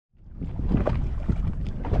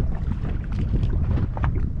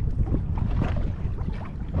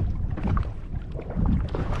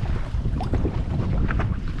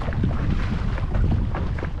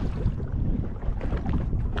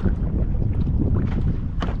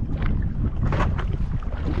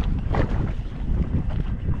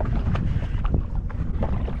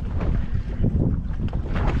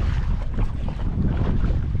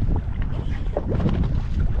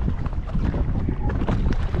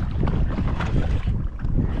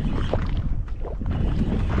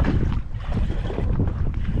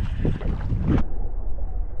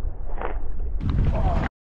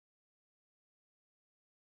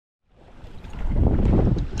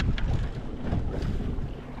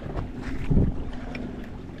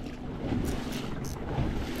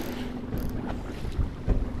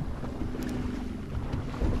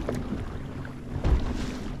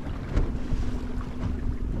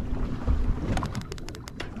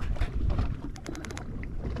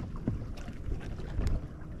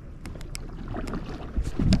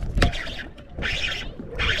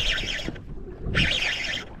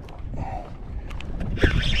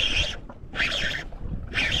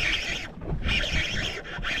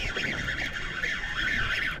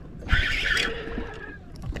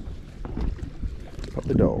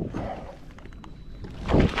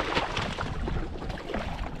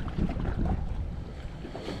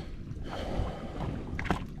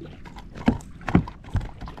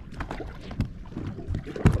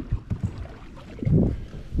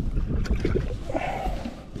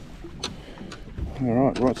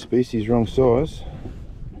right species, wrong size.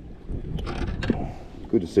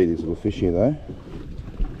 Good to see these little fish here though.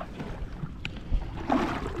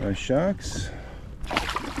 No sharks.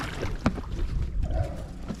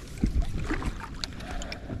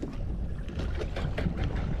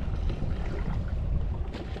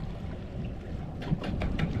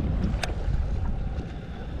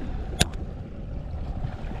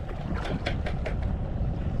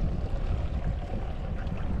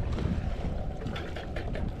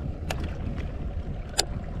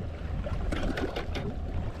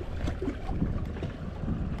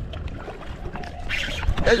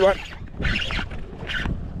 There's one.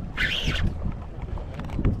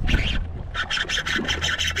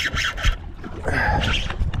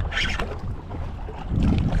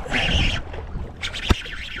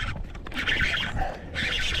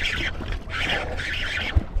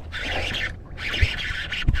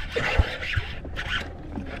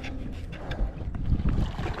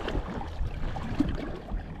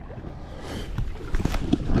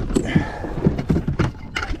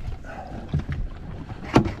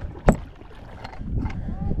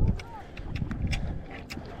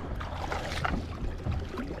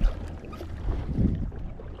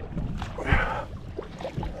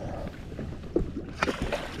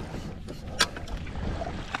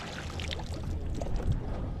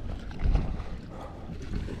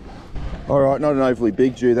 All right, not an overly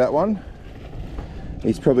big Jew, that one.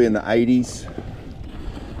 He's probably in the 80s,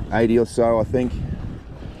 80 or so, I think.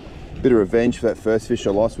 Bit of revenge for that first fish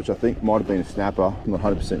I lost, which I think might have been a snapper. I'm not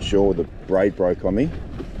 100% sure. The braid broke on me.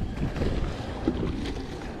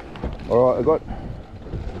 All right, I've got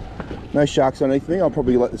no sharks underneath me. I'll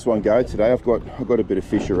probably let this one go today. I've got a bit of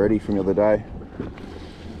fish already from the other day.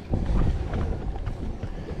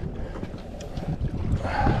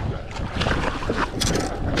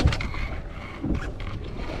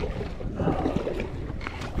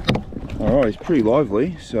 Alright, he's pretty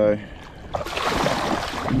lively, so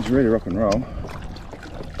he's ready to rock and roll.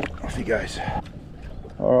 Off he goes.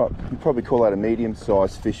 Alright, you'd probably call that a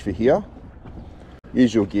medium-sized fish for here.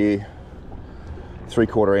 Usual gear,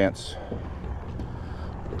 3/4 ounce,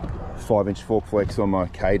 5-inch fork flex on my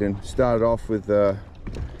Caden. Started off with a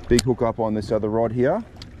big hook up on this other rod here.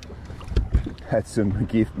 Had some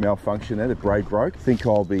gear malfunction there, the braid broke. I think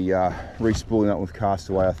I'll be re-spooling that with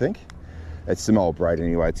Castaway, I think. It's some old braid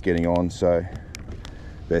anyway, it's getting on, so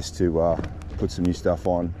best to put some new stuff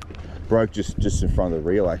on. Broke just in front of the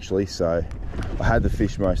reel actually, so I had the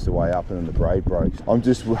fish most of the way up and then the braid broke. I'm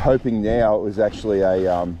just hoping now it was actually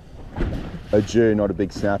a Jew, not a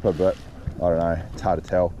big snapper, but I don't know, it's hard to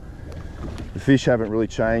tell. The fish haven't really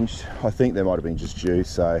changed. I think they might have been just Jew,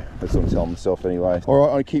 so that's what I'm telling myself anyway. All right,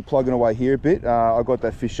 I'm gonna keep plugging away here a bit. I got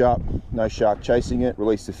that fish up, no shark chasing it,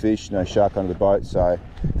 released the fish, no shark under the boat, so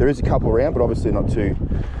there is a couple around, but obviously not too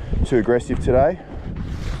aggressive today.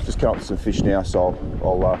 Just come up with some fish now, so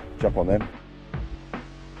I'll jump on them.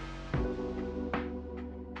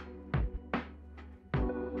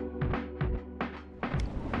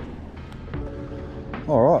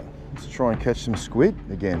 All right, let's try and catch some squid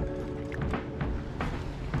again.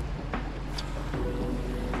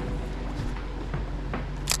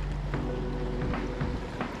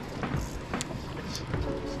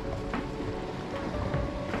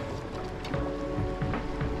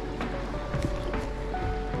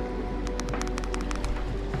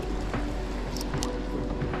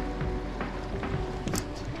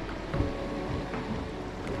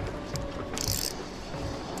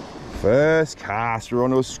 First cast, we're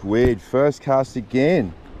onto a squid. First cast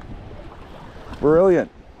again. Brilliant.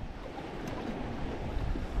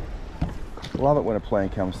 Love it when a plan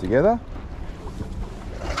comes together.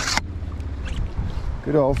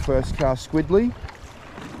 Good old first cast squidly.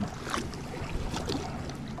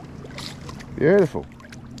 Beautiful.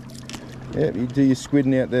 Yep, you do your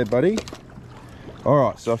squidding out there, buddy. All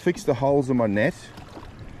right, so I fixed the holes in my net.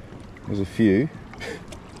 There's a few.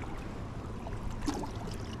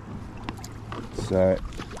 So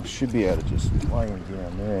I should be able to just lay him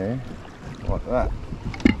down there like that.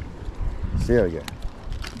 So there we go.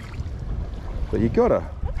 But you gotta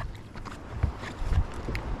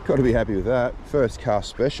be happy with that. First cast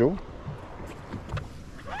special.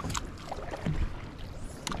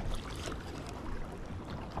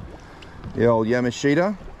 The old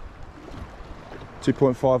Yamashita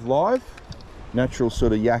 2.5 live, natural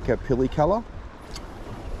sort of yakka pilly colour.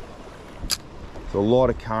 There's a lot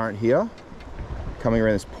of current here coming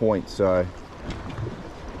around this point, so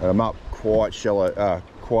I'm up quite shallow,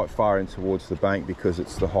 quite far in towards the bank because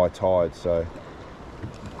it's the high tide. So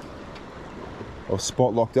I've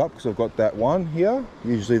spot locked up because I've got that one here.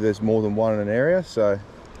 Usually there's more than one in an area, so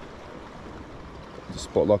just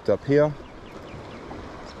spot locked up here.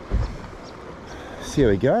 So here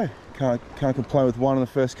we go. Can't complain with one on the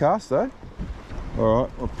first cast though. All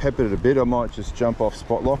right, I've peppered it a bit. I might just jump off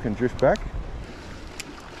spot lock and drift back.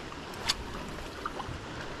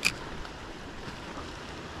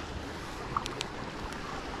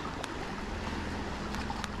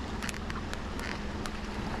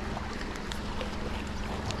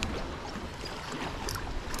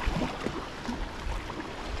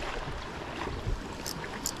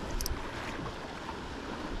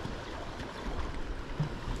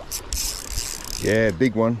 Yeah,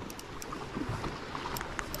 big one.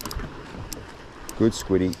 Good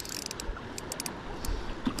squiddy.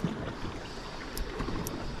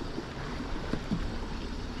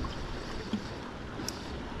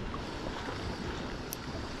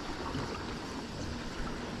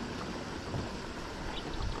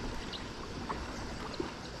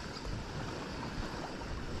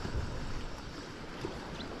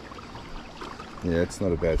 Yeah, it's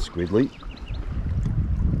not a bad squidly.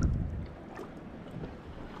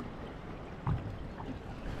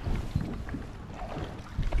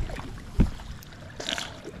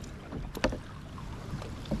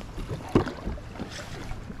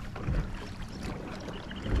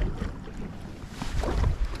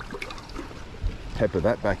 Pepper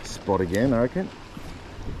that back spot again, I reckon.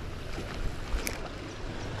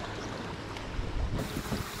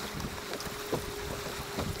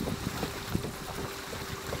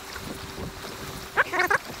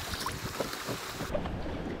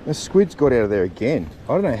 The squid's got out of there again.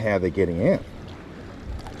 I don't know how they're getting out.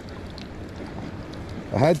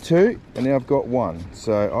 I had two and now I've got one,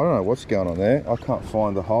 so I don't know what's going on there. I can't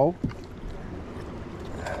find the hole.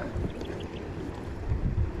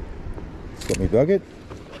 Got me buggered.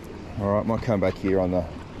 Alright, might come back here on the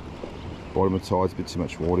bottom of the tide. It's a bit too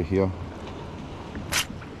much water here.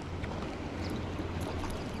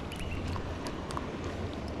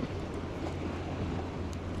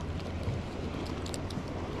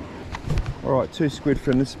 Alright, two squid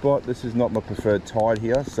from this spot. This is not my preferred tide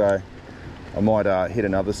here, so I might hit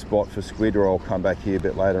another spot for squid, or I'll come back here a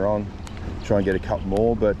bit later on, try and get a couple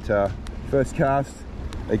more. But first cast,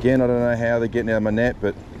 again, I don't know how they're getting out of my net,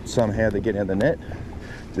 but somehow they're getting out of the net.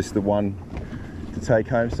 Just the one to take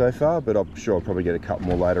home so far, but I'm sure I'll probably get a couple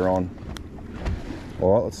more later on.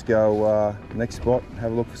 All right, let's go next spot,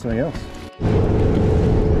 have a look for something else.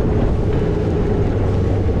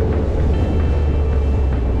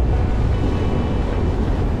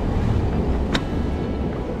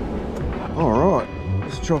 All right,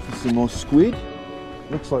 let's try for some more squid.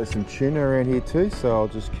 Looks like there's some tuna around here too, so I'll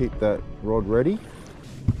just keep that rod ready.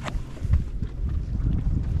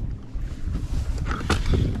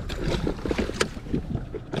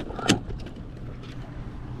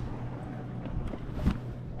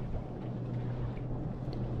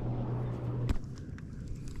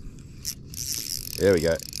 There we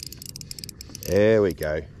go. There we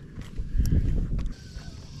go.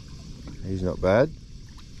 He's not bad.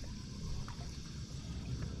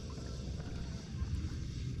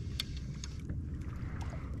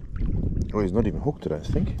 Oh, he's not even hooked, I don't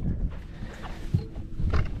think.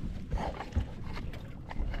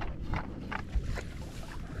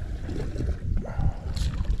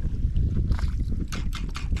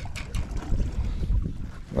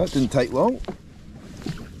 That didn't take long.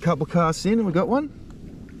 Couple casts in and we got one.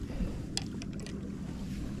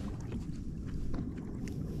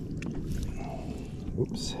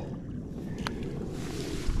 Whoops.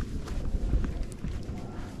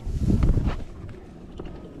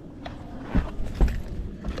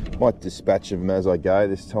 Might dispatch them as I go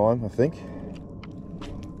this time, I think.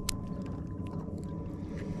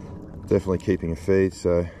 Definitely keeping a feed,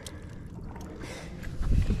 so.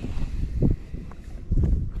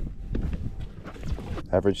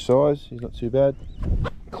 Average size, he's not too bad.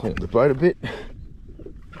 Clean up the boat a bit.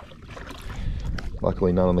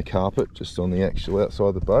 Luckily none on the carpet, just on the actual outside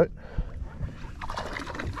of the boat.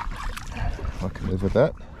 I can live with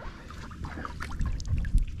that.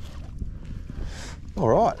 All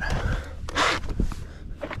right.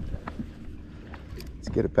 Let's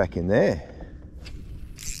get it back in there.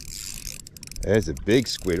 There's a big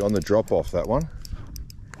squid on the drop off, that one.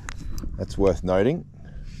 That's worth noting.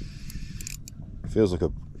 Feels like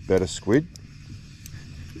a better squid.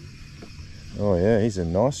 Oh yeah, he's a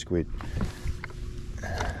nice squid.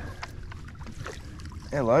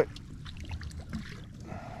 Hello.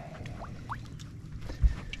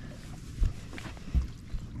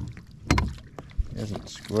 He hasn't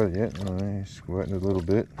squirted yet. Oh, he's squirting a little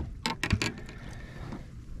bit.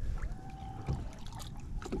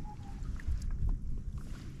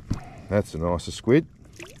 That's a nicer squid.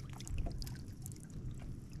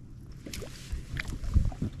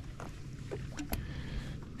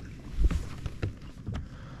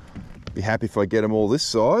 Be happy if I get them all this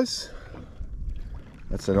size.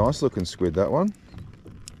 That's a nice looking squid, that one.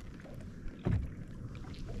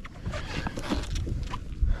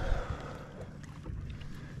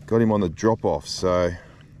 Got him on the drop off, so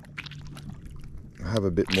I'll have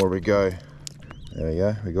a bit more of a go. There we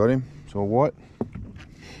go, we got him. It's all white.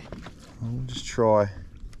 I'll just try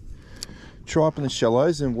up in the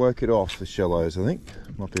shallows and work it off the shallows, I think.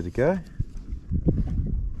 Might be the go.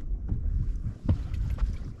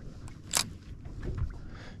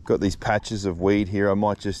 Got these patches of weed here, I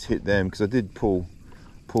might just hit them because I did pull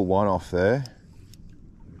one off there.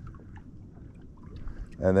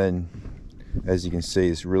 And then, as you can see,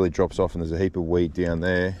 this really drops off and there's a heap of weed down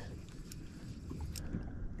there.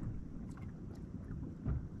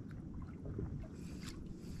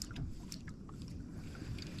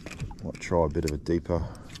 Might try a bit of a deeper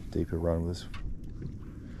run with this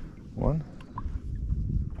one.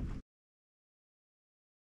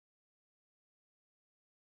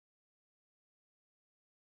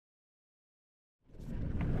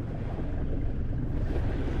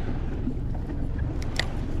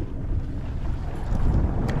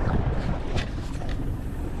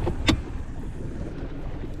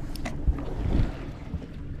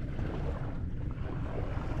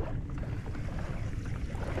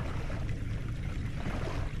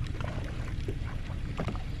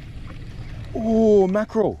 Oh,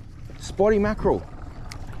 mackerel, spotty mackerel.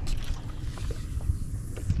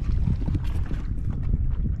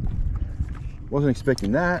 Wasn't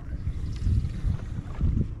expecting that.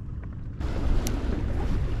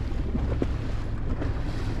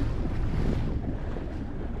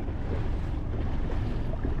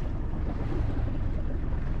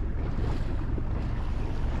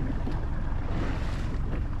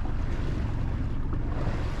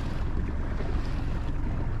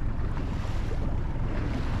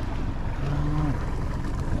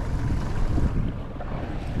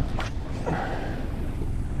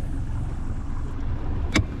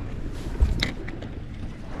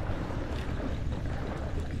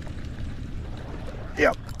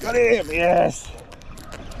 Yep, got him, yes.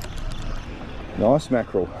 Nice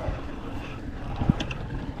mackerel.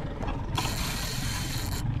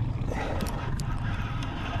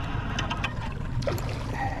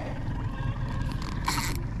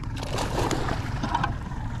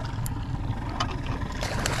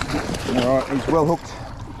 Alright, he's well hooked.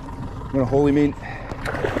 I'm gonna haul him in.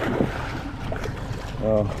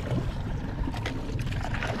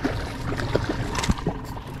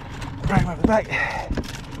 Bring him over the back.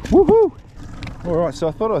 Woohoo! Alright, so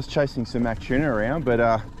I thought I was chasing some mac tuna around, but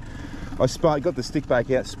I got the stick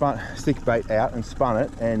bait out and spun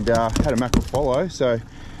it, and had a mackerel follow, so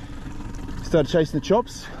started chasing the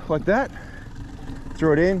chops like that,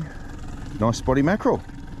 threw it in, nice spotty mackerel.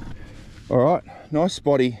 Alright, nice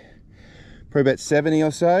spotty, probably about 70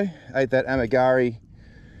 or so. Ate that Amegari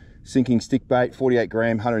sinking stick bait, 48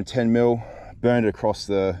 gram, 110 mil, burned it across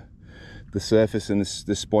the surface, and this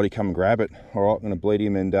spotty come and grab it. All right, I'm going to bleed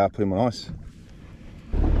him and put him on ice.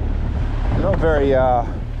 Not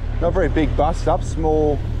very big bust up,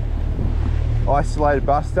 small isolated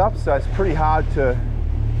bust up, so it's pretty hard to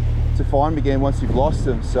find them again once you've lost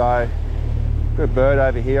them. So I've got a bird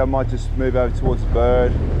over here. I might just move over towards the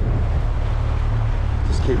bird,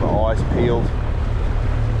 just keep my eyes peeled.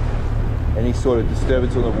 Any sort of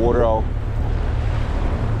disturbance on the water, I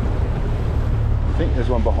think there's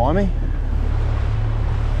one behind me.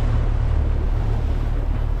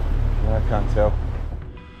 I can't tell.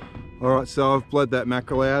 Alright, so I've bled that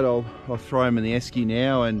mackerel out. I'll throw him in the esky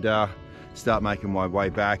now and start making my way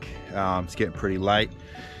back. It's getting pretty late,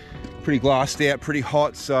 pretty glassed out, pretty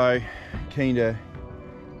hot, so keen to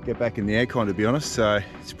get back in the aircon, to be honest. So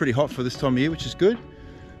it's pretty hot for this time of year, which is good.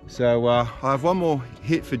 So I have one more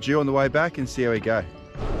hit for Jew on the way back and see how we go.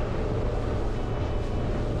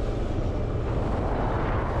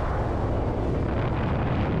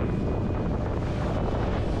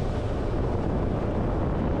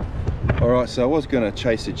 Alright, so I was going to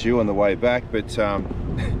chase a Jew on the way back, but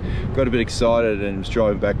got a bit excited and was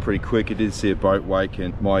driving back pretty quick. I did see a boat wake,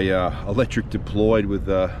 and my electric deployed with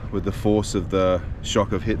the force of the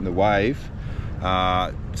shock of hitting the wave. So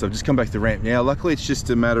I've just come back to the ramp now. Luckily it's just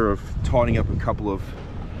a matter of tightening up a couple of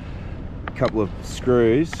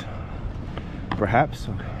screws, perhaps.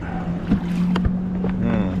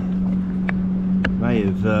 May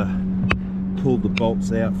have pulled the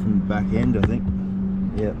bolts out from the back end, I think.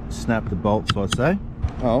 Yeah, snap the bolts, I'd say.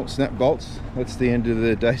 Oh, snap bolts. That's the end of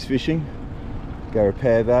the day's fishing. Go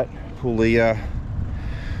repair that, pull the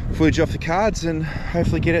footage off the cards, and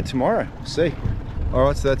hopefully get it tomorrow. We'll see.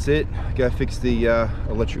 Alright, so that's it. Go fix the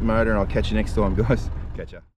electric motor, and I'll catch you next time, guys. Catch ya.